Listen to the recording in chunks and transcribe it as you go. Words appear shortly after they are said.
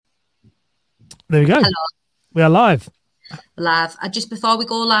There we go. Hello. We are live. Live. Just before we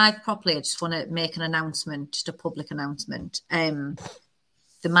go live properly, I just want to make an announcement, just a public announcement. The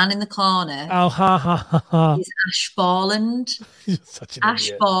man in the corner is Ash Borland. You're such an Ash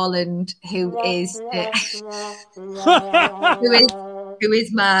idiot. Borland, who is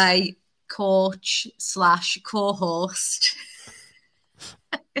my coach / co-host,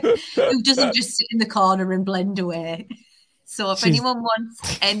 who doesn't just sit in the corner and blend away. So if anyone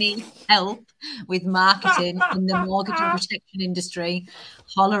wants any help with marketing in the mortgage and protection industry,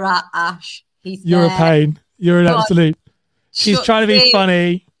 holler at Ash. You're there. A pain. You're an absolute. She's trying to be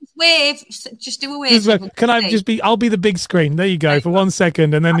funny. Wave. Just do a wave. Can I just be? I'll be the big screen. There you go for 1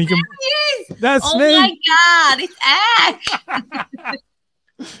 second, and then you can. That's me. Oh my God! It's Ash.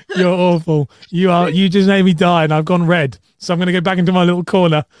 You're awful. You are. You just made me die, and I've gone red. So I'm going to go back into my little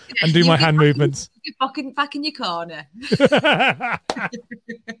corner and do my hand movements. You're back in your corner.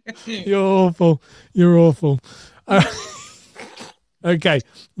 You're awful. You're awful. Okay,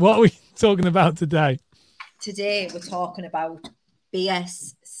 what are we talking about today? Today we're talking about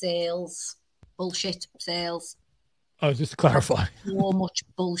BS sales, bullshit sales. Oh, just to clarify. So much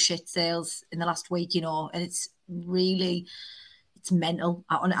bullshit sales in the last week, and it's mental.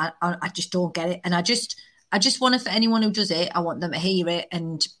 I just don't get it. And I just want to, for anyone who does it, I want them to hear it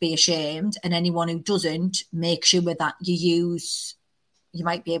and be ashamed. And anyone who doesn't, make sure that you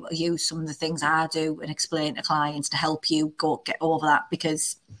might be able to use some of the things I do and explain to clients to help you get over that,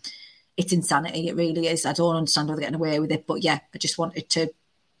 because it's insanity. It really is. I don't understand how they're getting away with it. But yeah, I just wanted to,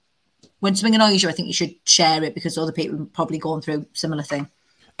 when something annoys you, I think you should share it, because other people are probably going through similar thing.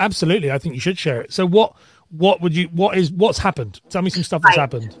 Absolutely. I think you should share it. So what's happened? Tell me some stuff that's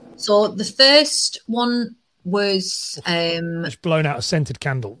happened. So the first one was just blown out a scented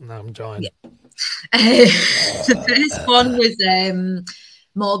candle. No, I'm giant. Yeah. The first one was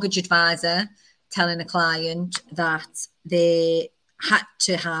mortgage advisor telling a client that they had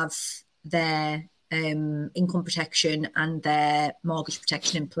to have their income protection and their mortgage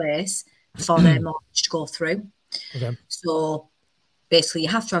protection in place for their mortgage to go through. Okay. So basically, you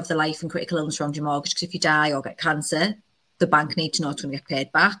have to have the life and critical illness around your mortgage, because if you die or get cancer, the bank need to know it's going to get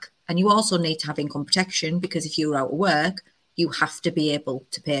paid back. And you also need to have income protection, because if you're out of work, you have to be able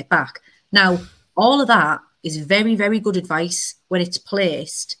to pay it back. Now, all of that is very, very good advice when it's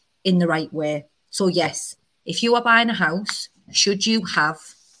placed in the right way. So yes, if you are buying a house, should you have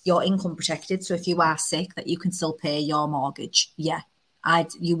your income protected? So if you are sick, that you can still pay your mortgage? Yeah.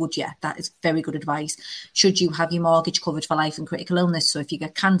 You would, yeah. That is very good advice. Should you have your mortgage covered for life and critical illness? So if you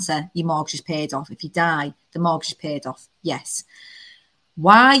get cancer, your mortgage is paid off. If you die, the mortgage is paid off. Yes.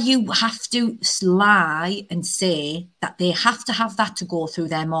 Why you have to lie and say that they have to have that to go through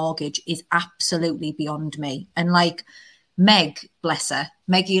their mortgage is absolutely beyond me. And like Meg, bless her.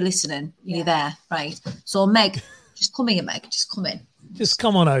 Meg, are you listening? Yeah. You're there, right? So Meg, just come here, Meg. Just come in. Just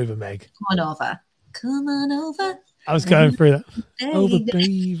come on over, Meg. Come on over. Come on over. I was going through that. Oh, the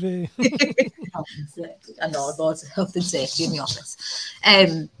baby. Health and safety. I know, about health and safety in the office.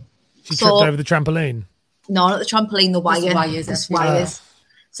 She tripped over the trampoline. No, not the trampoline, the wires. The wires.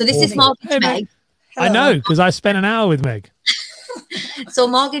 So this is Mortgage Meg. Hello. I know, because I spent an hour with Meg. So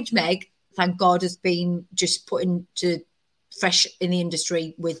Mortgage Meg, thank God, has been just put into fresh in the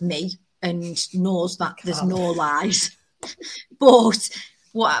industry with me and knows that there's no lies. But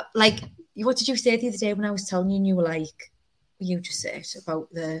what did you say the other day when I was telling you, and you were like, you just said about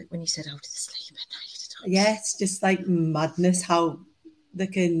when you said how to sleep at night? Yeah, it's just like madness how they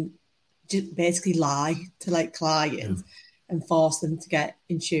can just basically lie to like clients and force them to get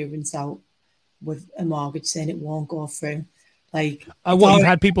insurance out with a mortgage, saying it won't go through. Like, you've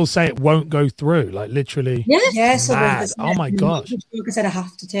had people say it won't go through, like literally. Yeah. So oh my gosh! Because I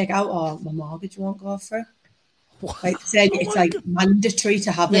have to take out, or my mortgage won't go through. Like saying it's like mandatory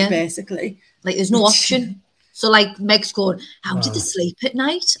to have it, basically. Like there's no option. So like Meg's going, how do they sleep at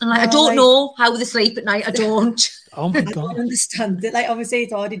night? And like, I don't know how they sleep at night. I don't. Oh my God. I don't understand it. Like obviously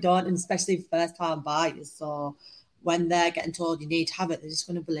it's already done, and especially first time buyers. So when they're getting told you need to have it, they're just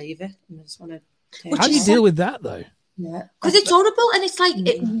going to believe it. And they just want to. How do you deal with that though? Yeah. Because it's horrible. And it's like,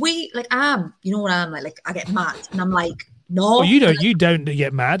 you know what I'm like I get mad and I'm like, no. Well, you don't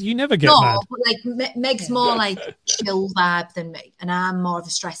get mad. You never get mad. No, but like Meg's more like chill vibe than me, and I'm more of a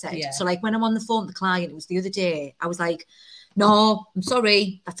stress head. Yeah. So like when I'm on the phone with the client, it was the other day, I was like, no, I'm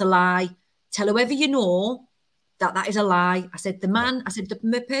sorry, that's a lie. Tell whoever you know that is a lie. I said,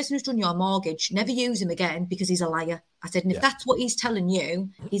 the person who's done your mortgage, never use him again because he's a liar. I said, and if that's what he's telling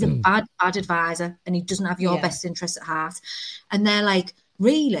you, he's a bad advisor and he doesn't have your best interests at heart. And they're like,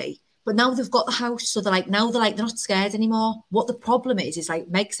 really? But now they've got the house, so they're not scared anymore. What the problem is like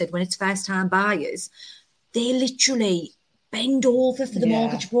Meg said, when it's first time buyers, they literally bend over for the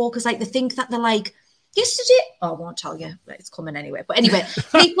mortgage brokers. Like they think that they're like, yesterday, I won't tell you, but it's coming anyway. But anyway,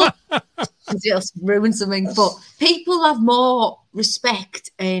 people just ruin something. But people have more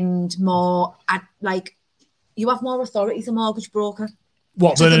respect and more you have more authority as a mortgage broker.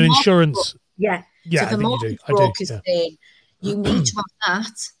 What, than an insurance? Yeah. Yeah, so the mortgage broker's saying you need to have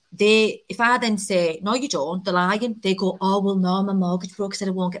that. If I then say, no, you don't, they're lying. They go, oh, well, no, my mortgage broker said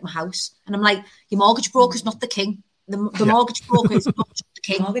I won't get my house. And I'm like, your mortgage broker's not the king. The mortgage broker is not the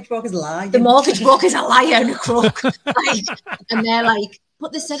king. The mortgage broker's lying. The mortgage broker's a liar and a crook. And they're like,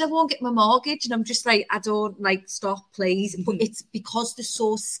 but they said I won't get my mortgage. And I'm just like, I don't, stop, please. But it's because they're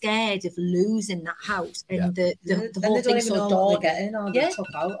so scared of losing that house. And the whole thing's so daunting. Took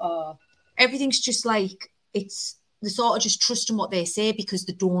out, or... Everything's just like, they sort of just trust in what they say because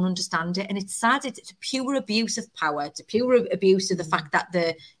they don't understand it. And it's sad. It's a pure abuse of power. It's a pure abuse of the fact that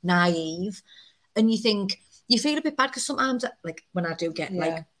they're naive. And you feel a bit bad because sometimes, when I do get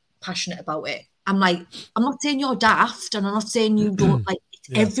passionate about it, I'm like, I'm not saying you're daft and I'm not saying you don't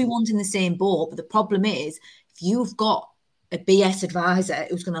everyone's in the same boat. But the problem is, if you've got a BS advisor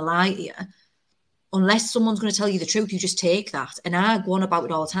who's going to lie to you, unless someone's going to tell you the truth, you just take that. And I go on about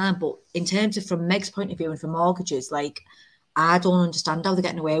it all the time. But in terms of from Meg's point of view and from mortgages, I don't understand how they're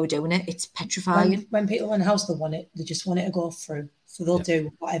getting away with doing it. It's petrifying. When people want a house, they just want it to go through. So they'll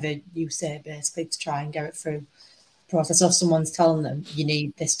do whatever you say, basically, to try and get it through the process. So if someone's telling them you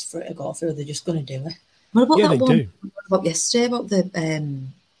need this for it to go through, they're just going to do it. What about that one? Do. What about yesterday? About the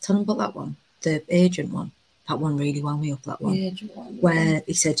tell them about that one, the agent one. That one really wound me up. That one, the agent one, where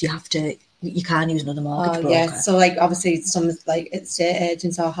he said you can't use another mortgage broker. Yeah, so obviously some estate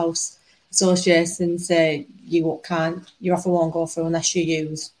agents or house associations say your offer won't go through unless you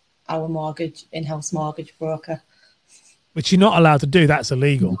use our in-house mortgage broker. Which you're not allowed to do. That's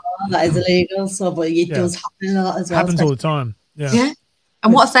illegal. No, that is illegal. So, but it does happen a lot as well. Happens all the time. Yeah.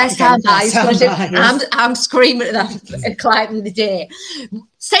 And what a first time buyer is going to do? I'm screaming at that client of the day.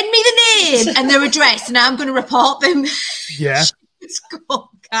 Send me the name and their address, and I'm going to report them. Yeah. It's called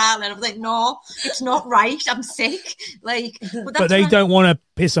Karla. And I was like, no, it's not right. I'm sick. But they don't want to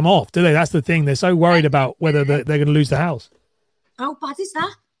piss them off, do they? That's the thing. They're so worried about whether they're going to lose the house. How bad is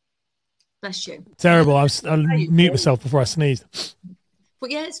that? Bless you. Terrible. I'll mute myself before I sneezed.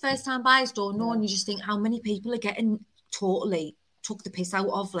 But yeah, it's first time buyers don't know, and you just think how many people are getting totally took the piss out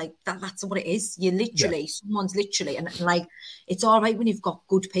of. That's what it is. You literally, someone's literally, and it's all right when you've got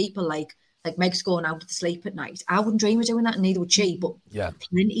good people like Meg's going out to sleep at night. I wouldn't dream of doing that, and neither would she, but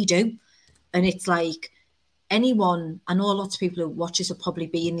plenty do. And it's anyone, I know lots of people who watch this will probably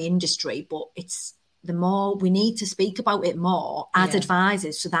be in the industry, but it's the more we need to speak about it more as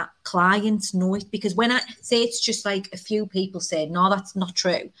advisors so that clients know it. Because when I say it's just a few people saying, no, that's not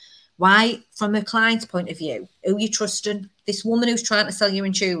true. Why, from a client's point of view, who are you trusting? This woman who's trying to sell you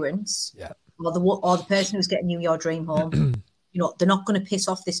insurance or the person who's getting you your dream home? They're not going to piss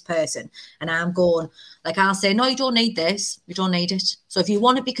off this person. And I'm going, I'll say, no, you don't need this. You don't need it. So if you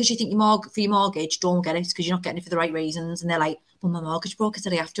want it because you think for your mortgage, don't get it because you're not getting it for the right reasons. And they're like, well, my mortgage broker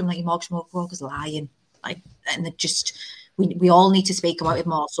said I have to. I'm like, your mortgage broker's lying. And they're just, we all need to speak about it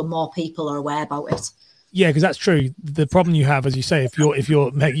more so more people are aware about it. Yeah, because that's true. The problem you have, as you say, if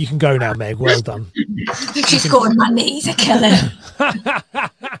you're Meg, you can go now, Meg. Well done. She's got my knees are killing.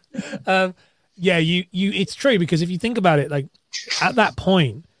 It's true because if you think about it, at that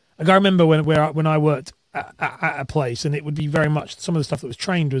point, I remember when I worked at a place, and it would be very much some of the stuff that was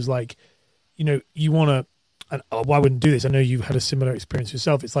trained was you want to, and I wouldn't do this. I know you've had a similar experience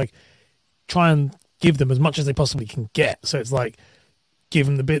yourself. It's try and give them as much as they possibly can get. So it's give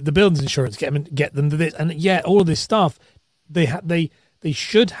them the buildings insurance, get them to this, and all of this stuff. They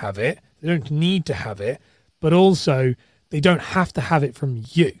should have it. They don't need to have it, but also they don't have to have it from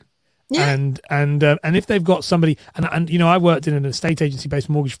you. Yeah. And if they've got somebody, and I worked in an estate agency based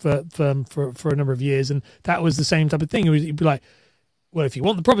mortgage firm for a number of years, and that was the same type of thing. You'd be like, well, if you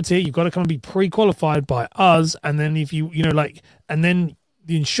want the property, you've got to come and be pre-qualified by us, and then if and then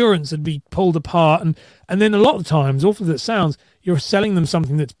the insurance would be pulled apart, and then a lot of times, awful as it sounds, you're selling them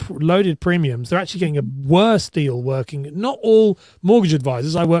something that's loaded premiums. They're actually getting a worse deal working. Not all mortgage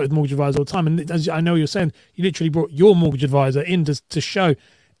advisors. I work with mortgage advisors all the time, and as I know you're saying, you literally brought your mortgage advisor in to show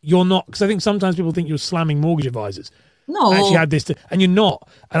you're not, because I think sometimes people think you're slamming mortgage advisors. No, I actually had this, and you're not.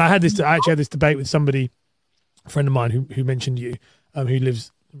 And I actually had this debate with somebody, a friend of mine who mentioned you, who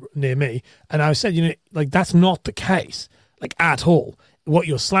lives near me, and I said, that's not the case, at all. What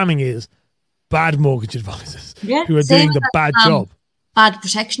you're slamming is bad mortgage advisors who are doing the bad job. Bad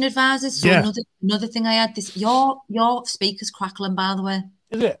protection advisors. So Yeah. another thing I had this. Your speaker's crackling, by the way.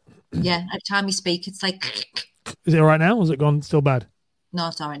 Is it? Yeah, every time you speak, it's like. Is it all right now? Or is it gone still bad? No,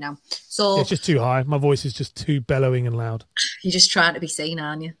 it's all right now. So Yeah, it's just too high. My voice is just too bellowing and loud. you're just trying to be seen,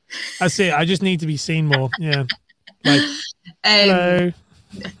 aren't you? That's it. I just need to be seen more. Yeah. Like, hello.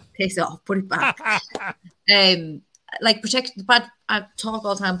 Piss off. Put it back. Like I talk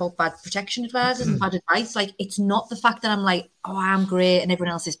all the time about bad protection advisors and bad advice. Like, it's not the fact that I'm like, oh, I'm great and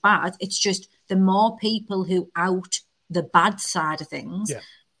everyone else is bad. It's just the more people who out the bad side of things,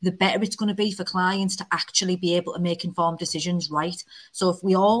 the better it's going to be for clients to actually be able to make informed decisions, right? So if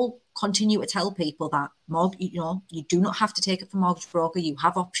we all continue to tell people that you do not have to take it from mortgage broker, you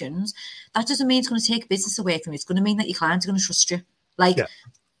have options, that doesn't mean it's going to take business away from you. It's going to mean that your clients are going to trust you. Like,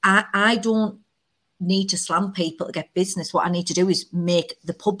 I don't need to slam people to get business. What I need to do is make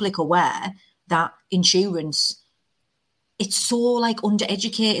the public aware that insurance, it's so like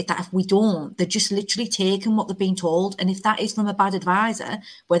undereducated that if we don't, they're just literally taking what they're being told. And if that is from a bad advisor,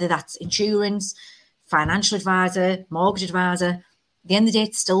 whether that's insurance, financial advisor, mortgage advisor, at the end of the day,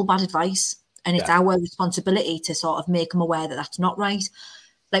 it's still bad advice. And it's our responsibility to sort of make them aware that that's not right.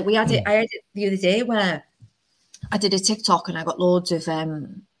 Like I had it the other day where I did a TikTok and I got loads of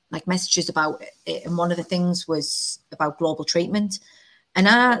like messages about it. And one of the things was about global treatment. And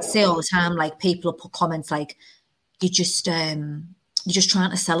I say all the time, like, people put comments like, you're just trying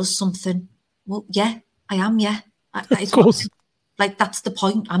to sell us something. Well, yeah, I am. Yeah. Of course. Like, that's the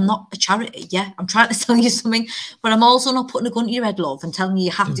point. I'm not a charity. Yeah, I'm trying to sell you something, but I'm also not putting a gun to your head, love, and telling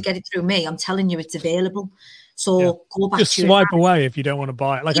you have to get it through me. I'm telling you it's available. So go back just to swipe away if you don't want to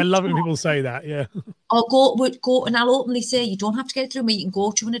buy it. Like, I love it when people say that. Yeah. Or go, and I'll openly say you don't have to get it through me. You can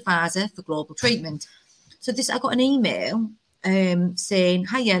go to an advisor for global treatment. So I got an email saying,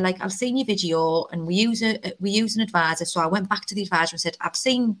 hiya, like, I've seen your video and we use an advisor. So I went back to the advisor and said, I've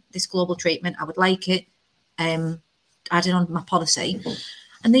seen this global treatment. I would like it added on my policy.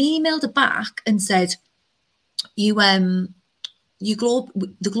 And they emailed it back and said, the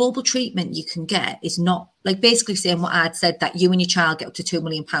global treatment you can get is not, like, basically saying what I'd said, that you and your child get up to £2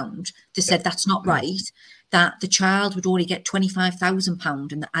 million. They said that's not right, that the child would only get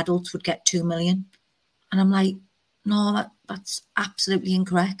 £25,000 and the adults would get 2 million. And I'm like, no, that's absolutely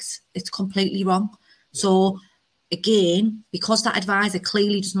incorrect. It's completely wrong. So again, because that advisor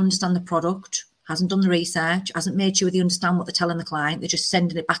clearly doesn't understand the product, hasn't done the research, hasn't made sure they understand what they're telling the client, they're just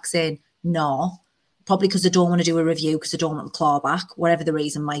sending it back saying no, probably because they don't want to do a review, because they don't want the clawback, whatever the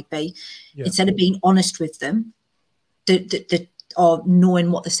reason might be. Instead of being honest with them, or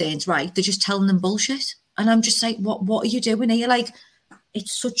knowing what they're saying is right, they're just telling them bullshit. And I'm just like, what are you doing here? Like,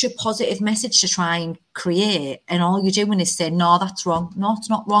 it's such a positive message to try and create, and all you're doing is saying, no, that's wrong. No, it's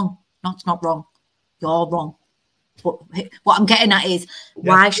not wrong. No, it's not wrong. You're wrong. But what I'm getting at is,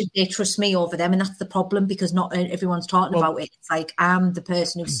 why should they trust me over them? And that's the problem, because not everyone's talking about it. It's like, I'm the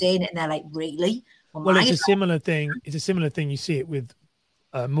person who's saying it, and they're like, really? Well, it's a similar thing. It's a similar thing. You see it with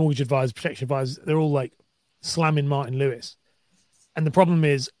mortgage advisors, protection advisors. They're all like slamming Martin Lewis. And the problem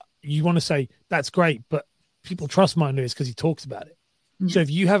is, you want to say, that's great, but people trust Martin Lewis because he talks about it. So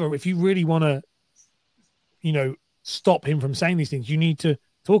if you really want to, stop him from saying these things, you need to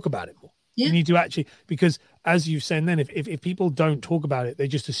talk about it more. Yeah. You need to actually, because as you've said, then if people don't talk about it, they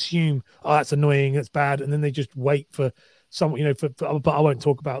just assume, oh, that's annoying, that's bad, and then they just wait for someone, but I won't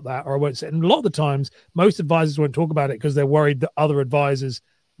talk about that, or I won't say. And a lot of the times, most advisors won't talk about it because they're worried that other advisors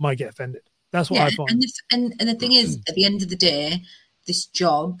might get offended. That's what I find. And the thing is, at the end of the day, this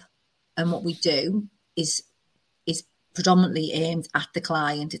job and what we do is predominantly aimed at the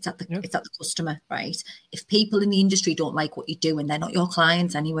client. It's at the customer, right? If people in the industry don't like what you're doing, they're not your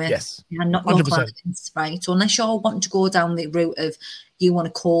clients anyway. Yes, they're not 100%. Your clients, right? So unless you're wanting to go down the route of you want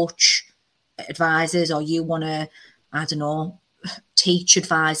to coach advisors, or you want to, I don't know, teach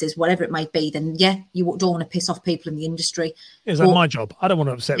advisors, whatever it might be, then you don't want to piss off people in the industry. It's like my job. I don't want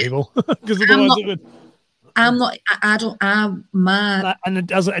to upset people because otherwise it would. I'm not. I don't. And it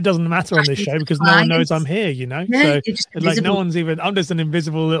doesn't matter on this show because no one knows I'm here. Yeah, so it's like no one's even. I'm just an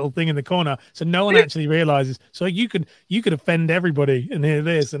invisible little thing in the corner, so no one actually realizes. So you could offend everybody and hear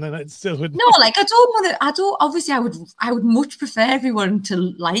this, and then it still would. No, like I don't want to. I don't. Obviously, I would much prefer everyone to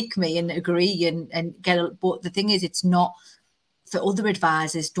like me and agree and get. But the thing is, it's not for other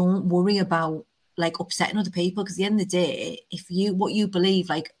advisors. Don't worry about like upsetting other people, because at the end of the day, if what you believe,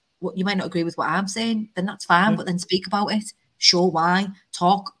 like. What you might not agree with what I'm saying, then that's fine, but then speak about it. Show why.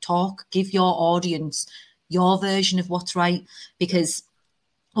 Talk. Give your audience your version of what's right, because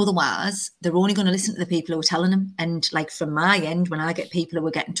otherwise they're only going to listen to the people who are telling them. And like from my end, when I get people who are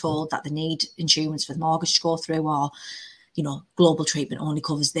getting told that they need insurance for the mortgage to go through, or global treatment only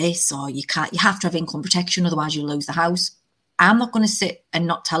covers this, or you have to have income protection, otherwise you lose the house. I'm not going to sit and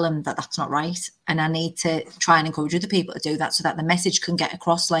not tell them that that's not right. And I need to try and encourage other people to do that so that the message can get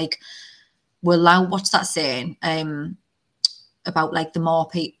across. Like, we're loud. What's that saying? About like the more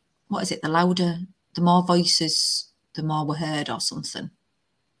people, what is it? The louder, the more voices, the more we're heard, or something.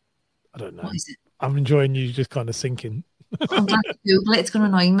 I don't know. What is it? I'm enjoying you just kind of sinking. I'm glad to Google it. It's going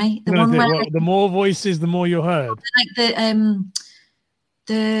to annoy me. The one where the more voices, the more you're heard. Like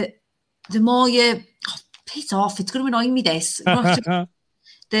the more you piss off. It's going to annoy me. This Meg.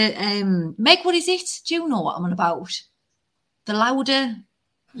 What is it? Do you know what I'm on about? The louder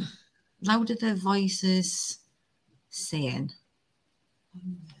the voices saying.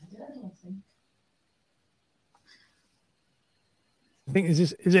 I think is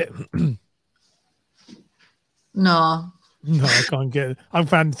it? No, I can't get it. I've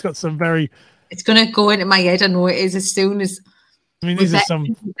found it's got some very. It's going to go into my head. I know it is. As soon as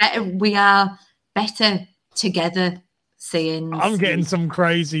we are better together. Saying I'm getting some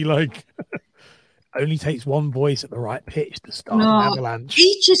crazy like. Only takes one voice at the right pitch to start an avalanche.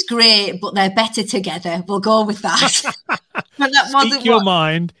 Each is great, but they're better together. We'll go with that. But that Speak your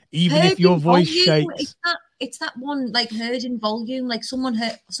mind, even if your voice shakes. It's that one, like, heard in volume. Like someone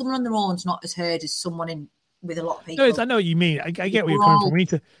on their own's not as heard as someone with a lot of people. No, I know what you mean. I get where you're coming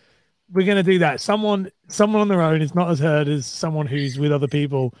from. We're going to do that. Someone on their own is not as heard as someone who's with other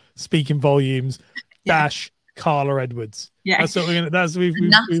people speaking volumes. Yeah. Karla Edwards. Yeah, that's what we're gonna. That's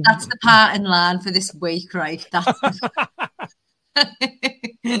that's the part and line for this week, right?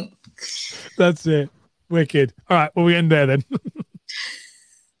 That's it. Wicked. All right, well, we end there then.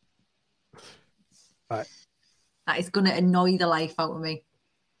 Right. That is going to annoy the life out of me.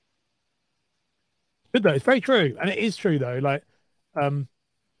 Good though. It's very true, and it is true though. Like,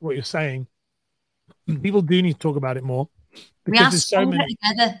 what you're saying, people do need to talk about it more because there's so many.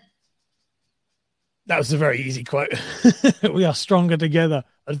 Together. That was a very easy quote. We are stronger together.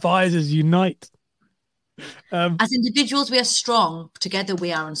 Advisors unite. As individuals, we are strong. Together,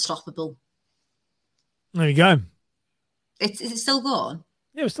 we are unstoppable. There you go. Is it still going?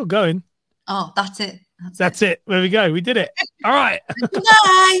 Yeah, we're still going. Oh, that's it. That's it. There we go. We did it. All right.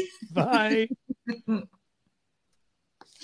 Bye. Bye.